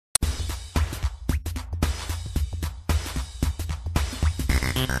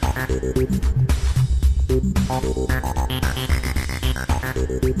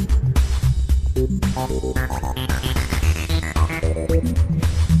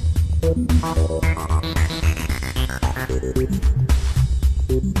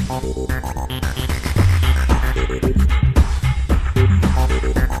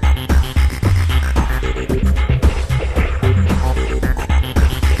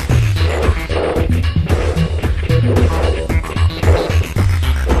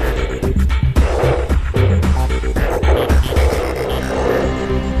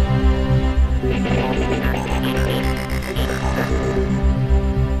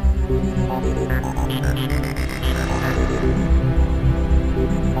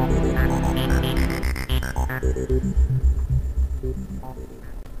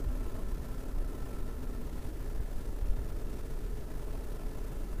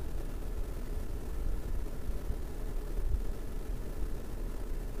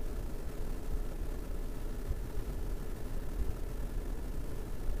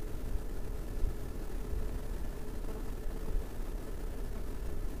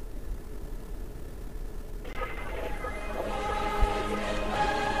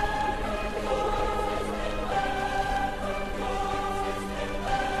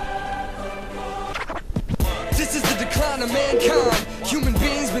This is the decline of mankind. Human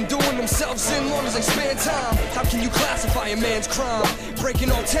beings been doing themselves in long as they span time. How can you classify a man's crime?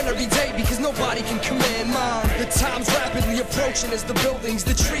 Breaking all 10 every day because nobody can command mine. The time's rapidly approaching as the buildings,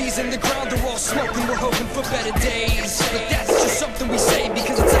 the trees, and the ground are all smoking. We're hoping for better days, but that's just something we say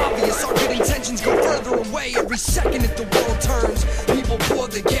because it's obvious our good intentions go further away every second that the world turns. People pour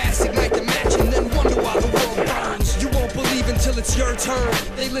the gas, ignite the match, and then wonder why the world burns. You won't believe until it's your turn.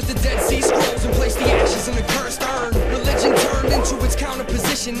 They lit the Dead Sea Scrolls and placed the ashes in a cursed urn. Religion turned into its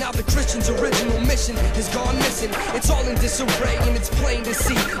counter-position. Now the Christian's original mission has gone missing. It's all in disarray and it's plain to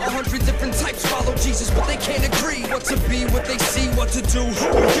see. 100 different types follow Jesus, but they can't agree what to be, what they see, what to do. Who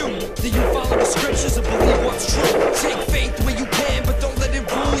are you? Do you follow the scriptures or believe what's true? Take faith where you can, but don't let it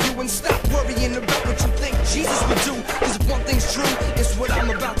rule you, and stop worrying about what you think Jesus would do. Cause if one thing's true, it's what I'm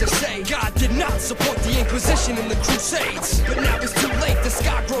about to say. God did not support the Inquisition and the Crusades, but now it's too late. The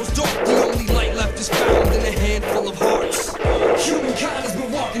sky grows dark. The only light left is found in a handful of hearts. Humankind has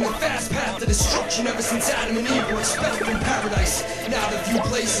been walking the fast path to destruction ever since Adam and Eve were expelled from paradise. Now the few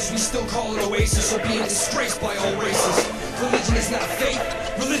places we still call an oasis are being disgraced by all races. Religion is not faith,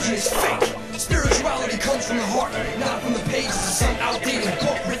 religion is fake. Spirituality comes from the heart, not from the pages of some outdated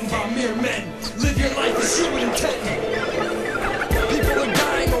book written by mere men. Live your life as you would intend. People are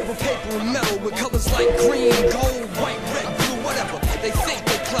dying over paper and metal with colors like green, gold, white, red, blue, whatever. They think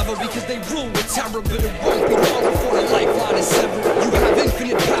they're clever because they rule with terror, but it won't be long before the lifeline is severed. You have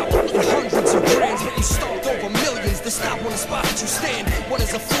infinite power and hundreds of brands, but you stomped over millions to stop on the spot that you stand. What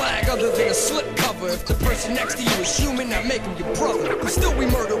is a flag other than a slip cover? If the person next to you is human, now make him your brother. But still we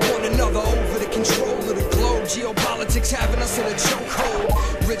murder one another over the control of the globe. Geopolitics having us in a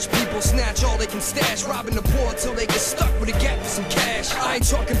chokehold. Rich people snatch all they can stash, robbing the poor till they get stuck with a gap for some cash. I ain't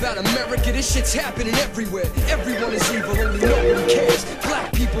talking about America, this shit's happening everywhere. Everyone is evil, only nobody cares.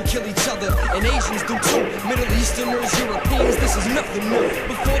 Black people kill each other, and Asians do too. Middle Easterners, Europeans, this is nothing new.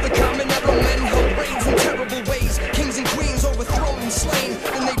 Before the common era, men held reigns in terrible ways. Kings and queens overthrown and slain.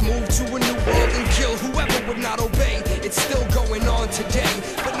 Then they'd move to a new world and kill whoever would not obey. It's still going on today,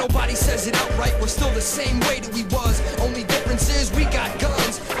 but nobody says it outright. We're still the same way that we was. Only difference is we got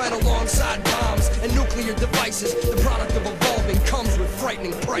guns right alongside bombs and nuclear devices. The product of evolving comes with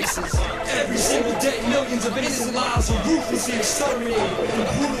frightening prices. Every single day, millions of innocent lives are ruthlessly exterminated in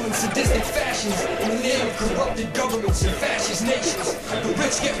brutal and sadistic fashions in the name of corrupted governments and fascist nations. The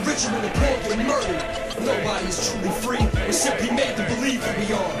rich get richer and the poor get murdered. Nobody is truly free. We're simply made to believe that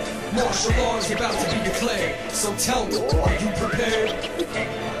we are. Martial law is about to be declared. So tell me, are you prepared?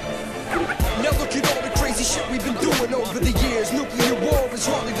 Now look at all the crazy shit we've been doing over the years. Nuclear war is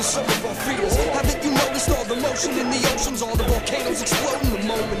hardly the sum of our fears. Haven't you noticed all the motion in the oceans? All the volcanoes exploding, the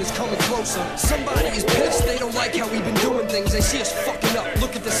moment is coming closer. Somebody is pissed, they don't like how we've been doing things. They see us fucking up,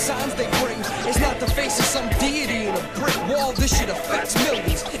 look at the signs they bring. It's not the face of some deity in a brick wall. This shit affects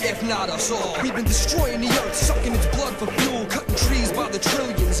millions, if not us all. We've been destroying the earth, sucking its blood for fuel, cutting trees by the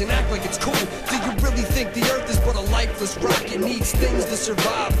trillions and act like it's cool. Do you really think the earth is but a lifeless rock? It needs things to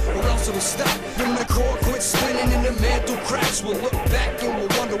survive, or else it'll stop. When the core quits spinning and the mantle cracks, we'll look back and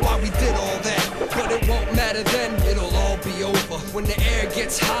we'll wonder why we did all that. But it won't matter then, it'll all be over. When the air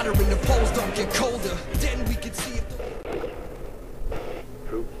gets hotter and the poles don't get colder, then we can see if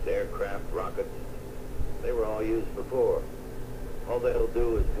troops, aircraft, rockets, they were all used before. All they'll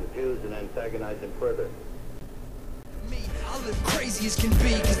do is confuse and antagonize him further. I live crazy as can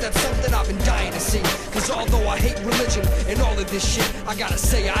be, cause that's something I've been dying to see. Cause although I hate religion and all of this shit, I gotta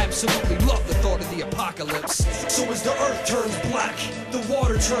say I absolutely love the thought of the apocalypse. So as the earth turns black, the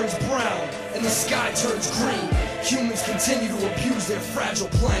water turns brown, and the sky turns green, humans continue to abuse their fragile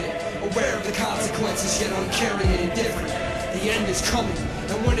planet, aware of the consequences yet uncaring and indifferent. The end is coming,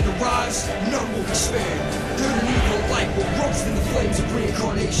 and when it arrives, none will be spared. Good and evil alike will roast in the flames of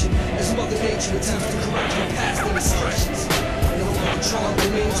reincarnation as Mother Nature attempts to correct her past